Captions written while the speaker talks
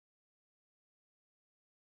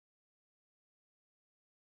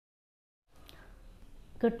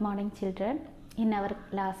Good morning children. In our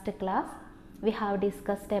last class we have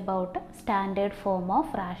discussed about standard form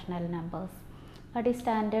of rational numbers. What is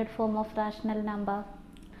standard form of rational number?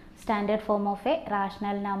 Standard form of a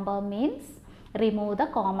rational number means remove the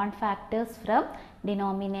common factors from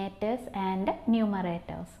denominators and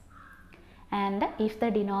numerators. And if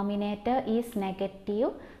the denominator is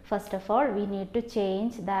negative, first of all we need to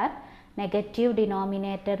change that negative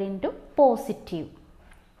denominator into positive.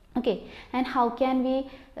 Okay, and how can we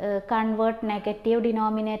convert negative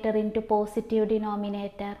denominator into positive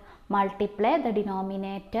denominator? Multiply the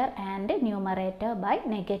denominator and numerator by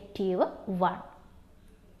 -1.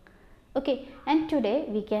 Okay, and today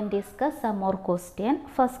we can discuss some more question.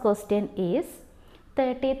 First question is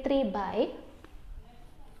 33 by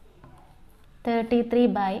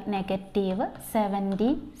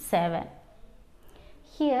 -77.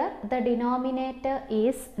 Here the denominator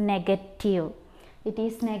is negative. It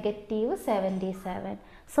is -77.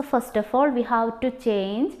 So first of all we have to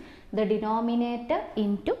change the denominator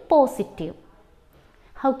into positive.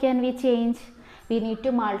 How can we change? We need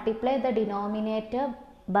to multiply the denominator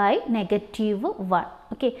by -1.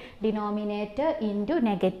 Okay, denominator into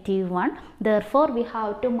 -1. Therefore we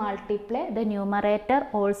have to multiply the numerator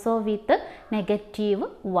also with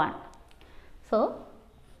 -1. So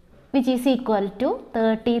which is equal to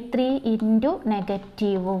 33 into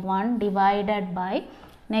 -1 divided by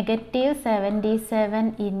 -77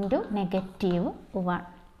 into -1.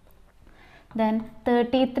 Then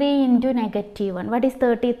 33 into -1. What is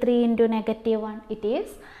 33 into -1? It is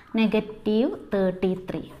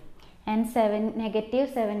 -33. And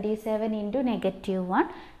 -77 into -1,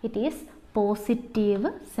 it is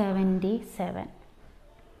 +77.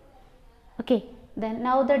 Okay. Then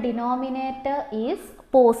now the denominator is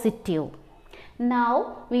positive. Now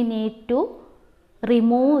we need to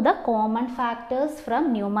remove the common factors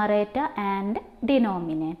from numerator and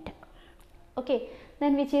denominator. Okay,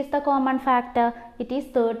 then which is the common factor? It is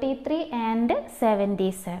 33 and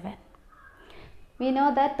 77. We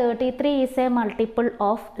know that 33 is a multiple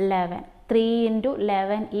of 11. 3 into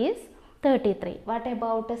 11 is 33. What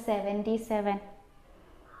about 77?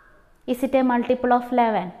 Is it a multiple of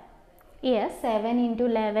 11? Yes, 7 into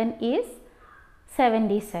 11 is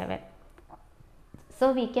 77.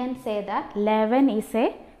 So we can say that 11 is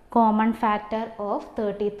a common factor of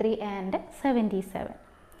 33 and 77.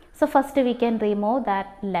 So first we can remove that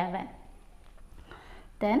 11.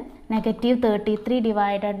 Then -33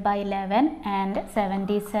 divided by 11 and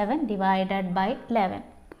 77 divided by 11.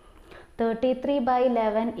 33 by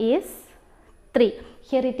 11 is 3.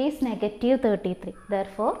 Here it is -33.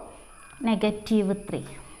 Therefore -3.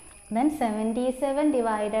 Then 77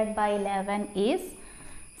 divided by 11 is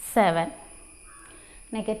 7.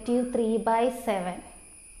 -3 by 7.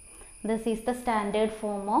 This is the standard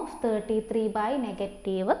form of 33 by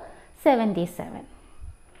 -77.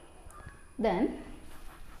 Then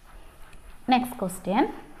next question.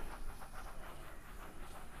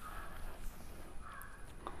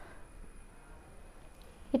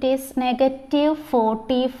 It is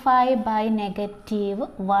 -45 by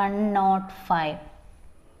 -105.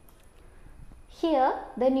 Here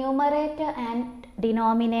the numerator and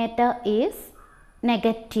denominator is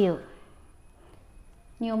negative.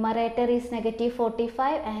 Numerator is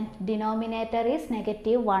 -45 and denominator is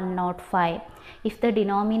 -105. If the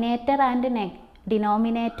denominator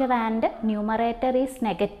and numerator is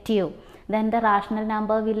negative, then the rational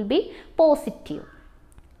number will be positive.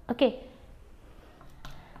 Okay,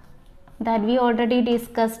 that we already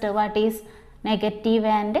discussed what is negative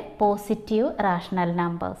and positive rational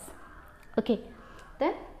numbers. Okay,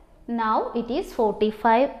 then now it is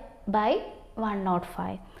 45 by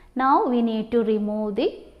 105. Now we need to remove the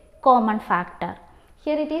common factor.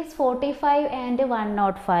 Here it is 45 and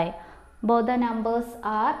 105. Both the numbers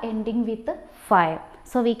are ending with 5.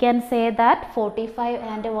 So we can say that 45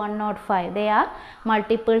 and 105, they are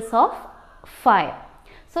multiples of 5.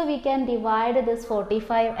 So we can divide this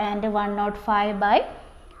 45 and 105 by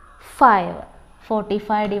 5.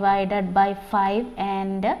 45 divided by 5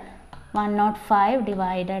 and 105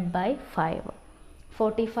 divided by 5.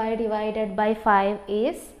 45 divided by 5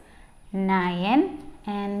 is 9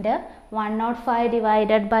 and 105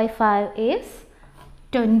 divided by 5 is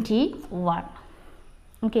 21.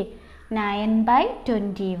 Okay, 9 by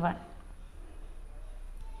 21.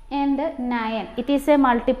 And 9, it is a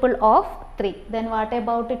multiple of 3. Then what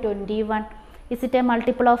about 21? Is it a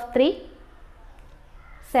multiple of 3?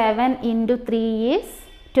 7 into 3 is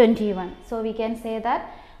 21. So we can say that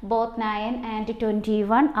both 9 and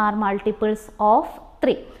 21 are multiples of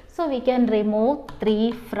 3. So we can remove 3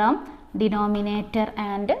 from denominator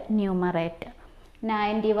and numerator.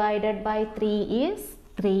 9 divided by 3 is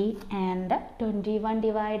 3 and 21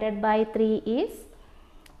 divided by 3 is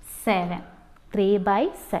 7. 3 by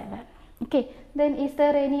 7. Okay, then is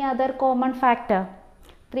there any other common factor?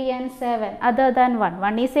 3 and 7 other than 1.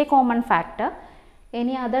 1 is a common factor.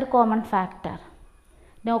 Any other common factor?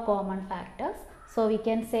 No common factors. So we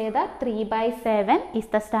can say that 3 by 7 is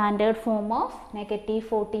the standard form of negative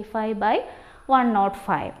 45 by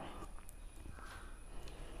 105.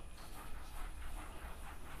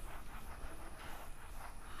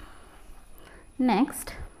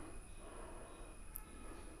 Next,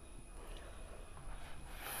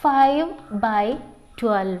 5 by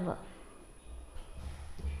 12.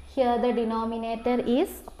 Here the denominator is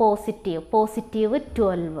positive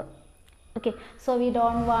 12. Okay, so we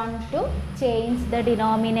don't want to change the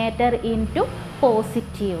denominator into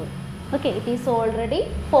positive. Okay, it is already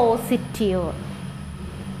positive.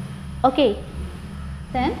 Okay,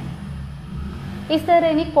 then is there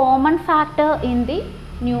any common factor in the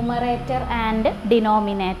numerator and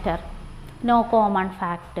denominator? No common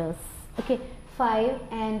factors. Okay, 5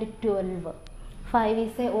 and 12. 5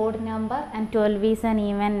 is a odd number and 12 is an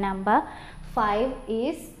even number. 12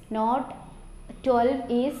 is not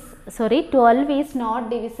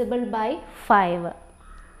divisible by 5.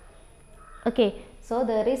 Okay, so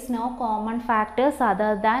there is no common factors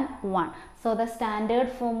other than 1. So the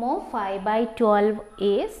standard form of 5 by 12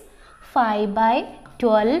 is 5 by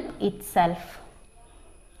 12 itself.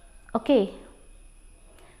 Okay.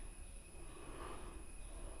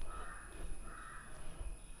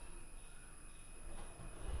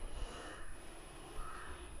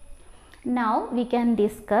 Now we can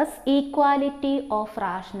discuss equality of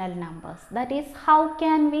rational numbers. That is, how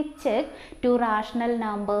can we check two rational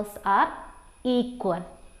numbers are equal?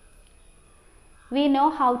 We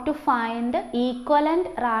know how to find equivalent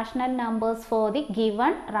rational numbers for the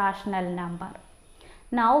given rational number.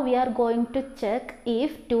 Now we are going to check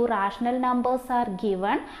if two rational numbers are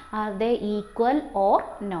given, are they equal or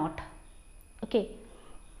not? Okay,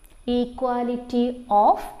 equality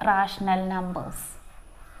of rational numbers.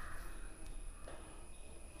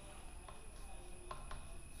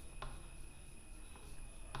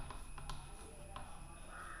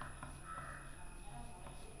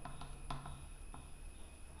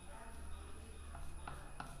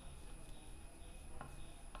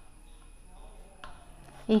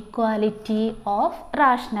 Equality of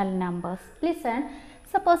rational numbers. Listen,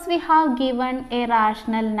 suppose we have given a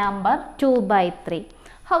rational number 2 by 3.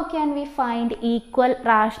 How can we find equal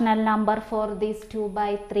rational number for this 2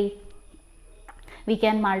 by 3? We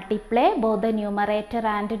can multiply both the numerator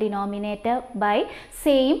and denominator by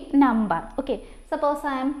same number. Okay, suppose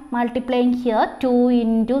I am multiplying here 2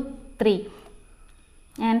 into 3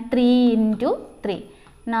 and 3 into 3.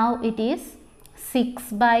 Now it is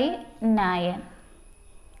 6 by 9.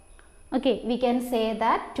 Okay, we can say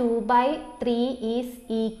that 2 by 3 is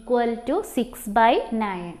equal to 6 by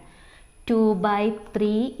 9. 2 by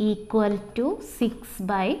 3 equal to 6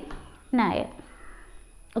 by 9.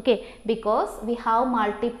 Okay, because we have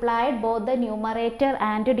multiplied both the numerator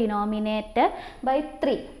and denominator by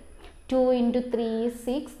 3. 2 into 3 is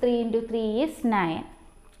 6, 3 into 3 is 9.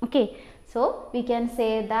 Okay, so we can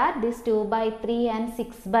say that this 2 by 3 and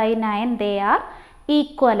 6 by 9, they are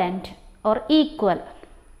equivalent or equal.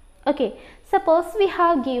 Okay, suppose we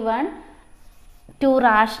have given two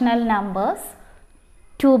rational numbers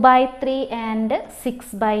 2 by 3 and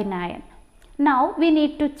 6 by 9. Now we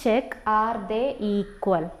need to check, are they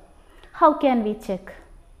equal? How can we check?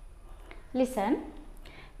 Listen,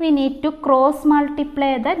 we need to cross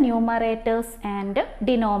multiply the numerators and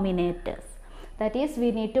denominators. That is,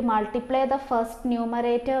 we need to multiply the first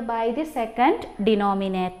numerator by the second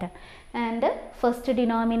denominator and first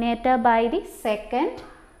denominator by the second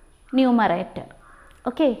numerator.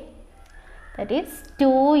 Okay, that is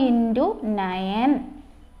 2 into 9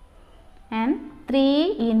 and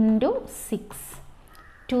 3 into 6.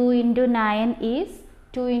 2 into 9 is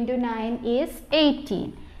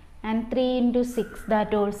 18 and 3 into 6,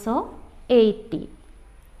 that also 18.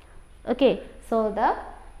 Okay, so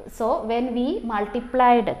when we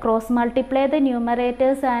cross multiply the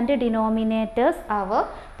numerators and denominators, our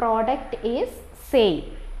product is same.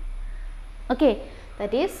 Okay,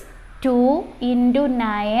 that is 2 into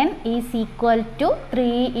 9 is equal to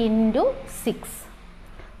 3 into 6.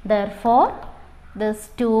 Therefore, this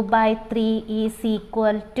 2 by 3 is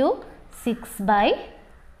equal to 6 by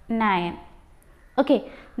 9. Okay,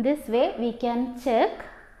 this way we can check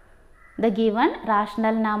the given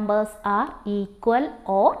rational numbers are equal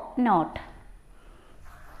or not.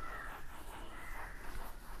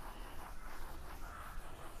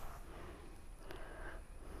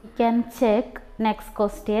 We can check next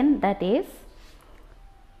question, that is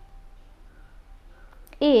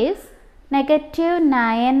is negative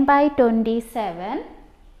 9 by 27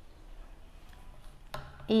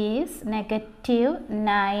 is negative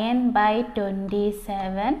 9 by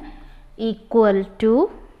 27 equal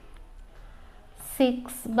to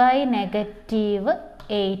 6 by negative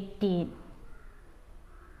 18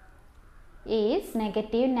 is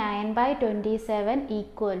negative 9 by 27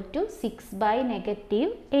 equal to 6 by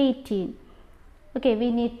negative 18. Okay,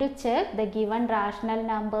 we need to check the given rational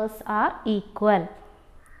numbers are equal.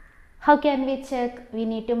 How can we check? We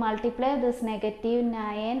need to multiply this negative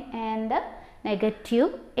 9 and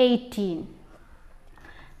negative 18.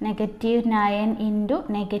 Negative 9 into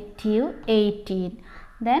negative 18.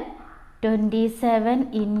 Then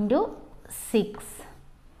 27 into 6.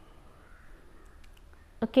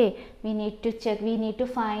 Okay, we need to check, we need to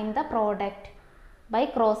find the product by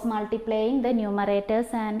cross multiplying the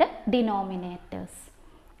numerators and denominators.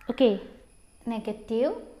 Okay,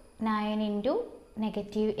 negative 9 into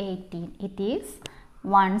negative 18, it is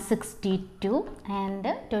 162, and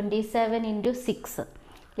 27 into 6.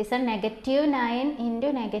 Listen, negative 9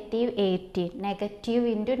 into negative 18, negative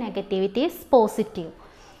into negative, it is positive.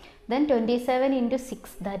 Then 27 into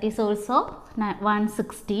 6, that is also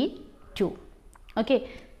 162. Okay,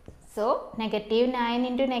 so negative 9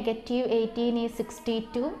 into negative 18 is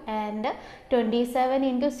 62, and 27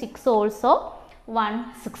 into 6 also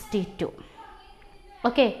 162.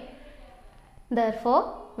 Okay,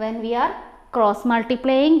 therefore when we are cross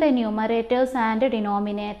multiplying the numerators and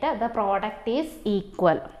denominator, the product is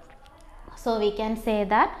equal. So we can say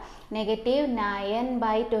that negative 9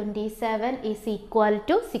 by 27 is equal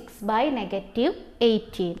to 6 by negative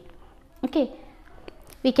 18. Okay,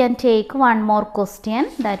 we can take one more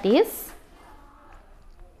question, that is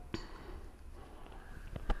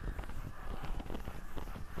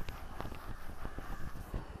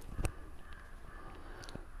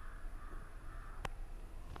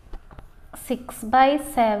 (6 by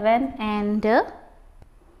 7) and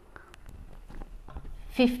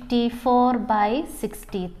 54 by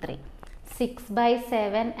 63. 6 by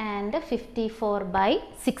 7 and 54 by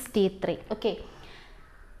 63. Okay.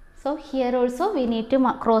 So here also we need to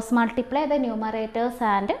cross multiply the numerators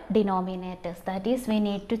and denominators. That is, we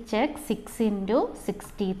need to check 6 into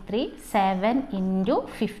 63, 7 into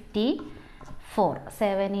 54,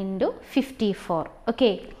 7 into 54.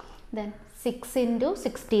 Okay. Then 6 into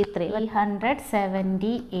 63,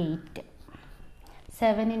 378.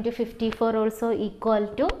 7 into 54 also equal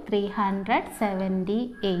to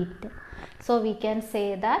 378. So we can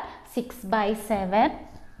say that 6 by 7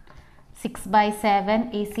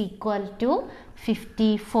 is equal to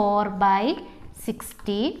 54 by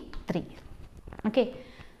 63. Okay,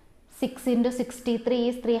 6 into 63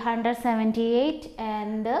 is 378,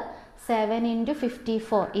 and 7 into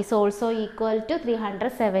 54 is also equal to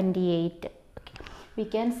 378. Okay. We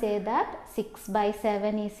can say that 6 by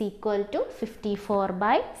 7 is equal to 54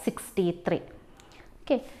 by 63.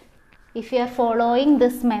 Okay. If you are following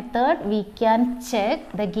this method, we can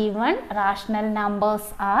check the given rational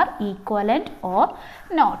numbers are equivalent or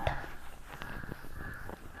not.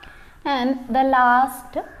 And the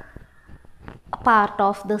last part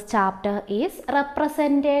of this chapter is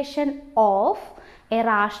representation of a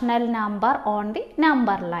rational number on the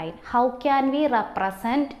number line. How can we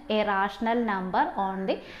represent a rational number on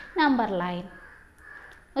the number line?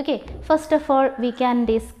 Okay, first of all, we can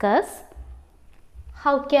discuss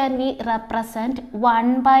how can we represent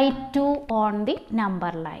 1 by 2 on the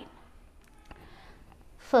number line.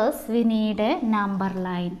 First, we need a number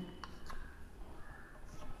line.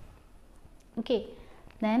 Okay,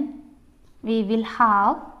 then we will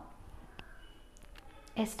have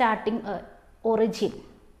a starting origin,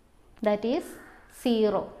 that is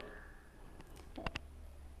 0.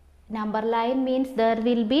 Number line means there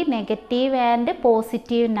will be negative and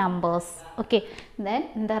positive numbers. Okay, then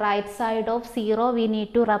in the right side of 0 we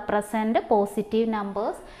need to represent positive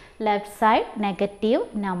numbers, left side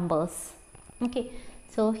negative numbers. Okay,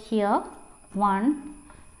 so here 1,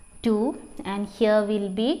 2, and here will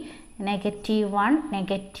be negative 1,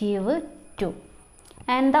 negative 2,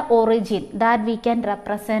 and the origin that we can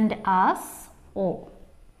represent as O.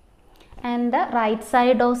 And the right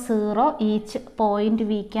side of 0, each point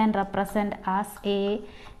we can represent as A,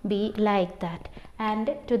 B, like that.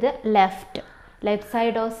 And to the left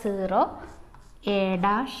side of 0, A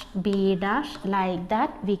dash, B dash, like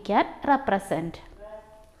that we can represent.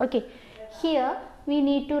 Okay, here we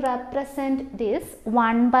need to represent this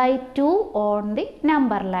 1 by 2 on the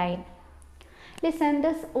number line. Listen,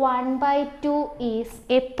 this 1 by 2 is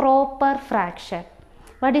a proper fraction.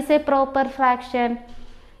 What is a proper fraction?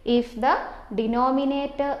 If the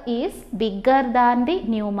denominator is bigger than the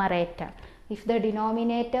numerator. If the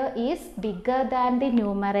denominator is bigger than the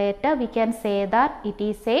numerator, we can say that it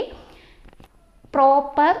is a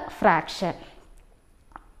proper fraction.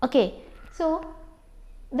 Okay, so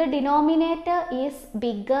the denominator is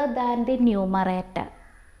bigger than the numerator.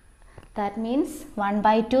 That means 1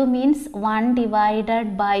 by 2 means 1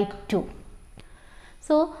 divided by 2.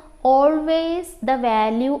 So always the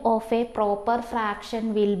value of a proper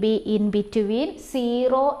fraction will be in between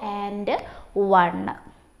 0 and 1.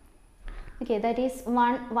 Okay, that is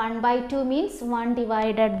 1 by 2 means 1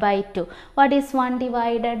 divided by 2. What is 1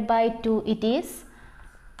 divided by 2? It is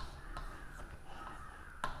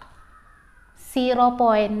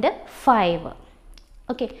 0.5.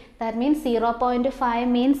 Okay, that means 0.5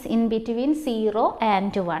 means in between 0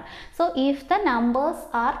 and 1. So if the numbers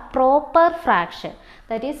are proper fraction,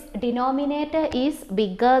 that is denominator is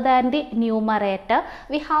bigger than the numerator,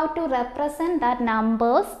 we have to represent that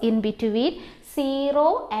numbers in between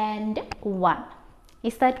 0 and 1.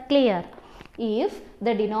 Is that clear? If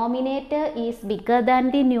the denominator is bigger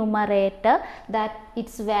than the numerator, that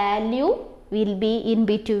its value will be in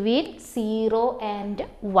between 0 and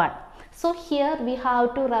 1. So here we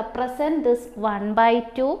have to represent this 1 by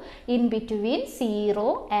 2 in between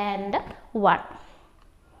 0 and 1.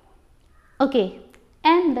 Okay,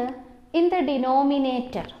 and in the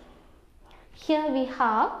denominator, here we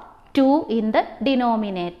have 2 in the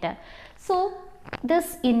denominator. So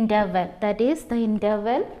this interval, that is the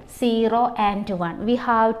interval 0 and 1, we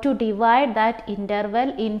have to divide that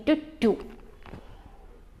interval into 2.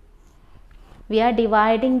 We are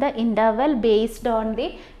dividing the interval based on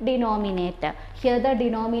the denominator. Here the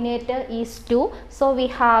denominator is 2, so we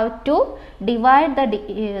have to divide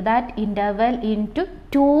that interval into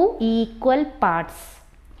 2 equal parts.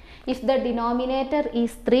 If the denominator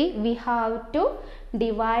is 3, we have to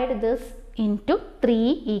divide this into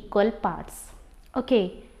 3 equal parts.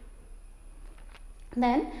 Okay,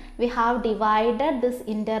 then we have divided this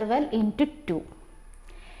interval into 2.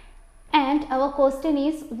 And our question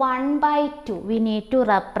is 1 by 2. We need to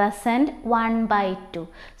represent 1 by 2.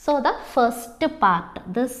 So the first part,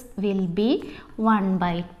 this will be 1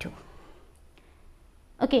 by 2.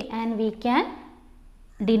 Okay, and we can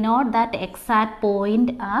denote that exact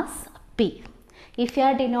point as P. If you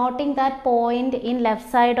are denoting that point in left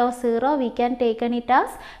side of 0, we can take it as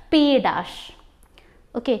P dash.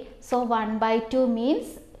 Okay, so 1 by 2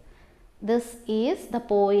 means this is the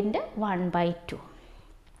point 1 by 2.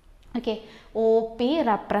 Okay, OP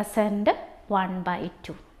represent 1 by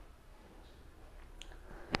 2.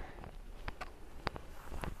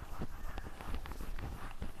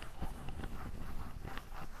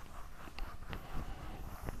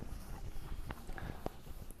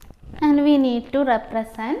 And we need to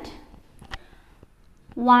represent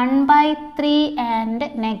 1 by 3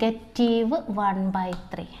 and negative 1 by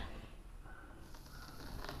 3.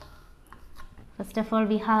 First of all,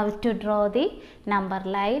 we have to draw the number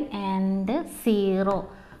line, and 0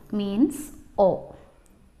 means O.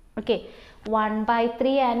 Okay, 1 by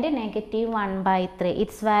 3 and negative 1 by 3.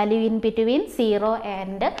 Its value in between 0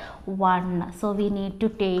 and 1. So we need to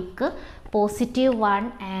take positive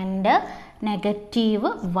 1 and negative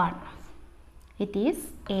 1. It is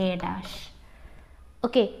A dash.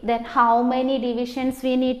 Okay, then how many divisions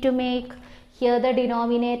we need to make? Here the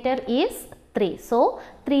denominator is 3. So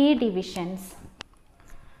 3 divisions.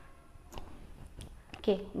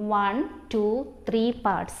 Okay, 1, 2, 3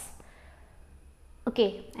 parts.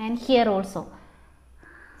 Okay, and here also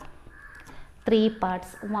 3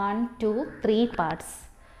 parts. 1, 2, 3 parts.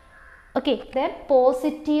 Okay, then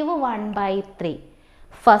positive 1 by 3.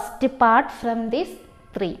 First part from this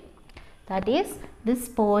 3. That is, this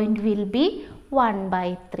point will be 1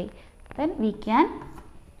 by 3. Then we can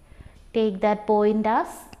take that point as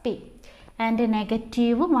P. And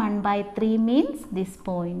negative 1 by 3 means this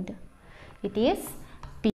point. It is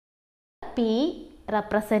P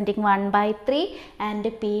representing 1 by 3 and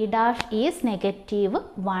P dash is negative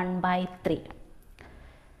 1 by 3.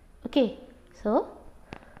 Okay, so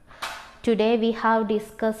today we have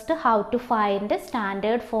discussed how to find the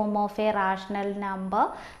standard form of a rational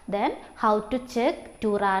number, then how to check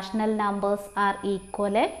two rational numbers are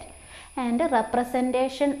equivalent, and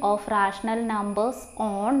representation of rational numbers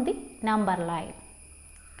on the number line.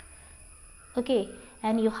 Okay,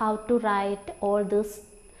 and you have to write all these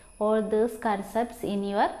concepts in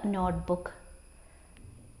your notebook.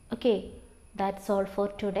 Okay, that's all for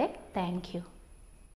today. Thank you.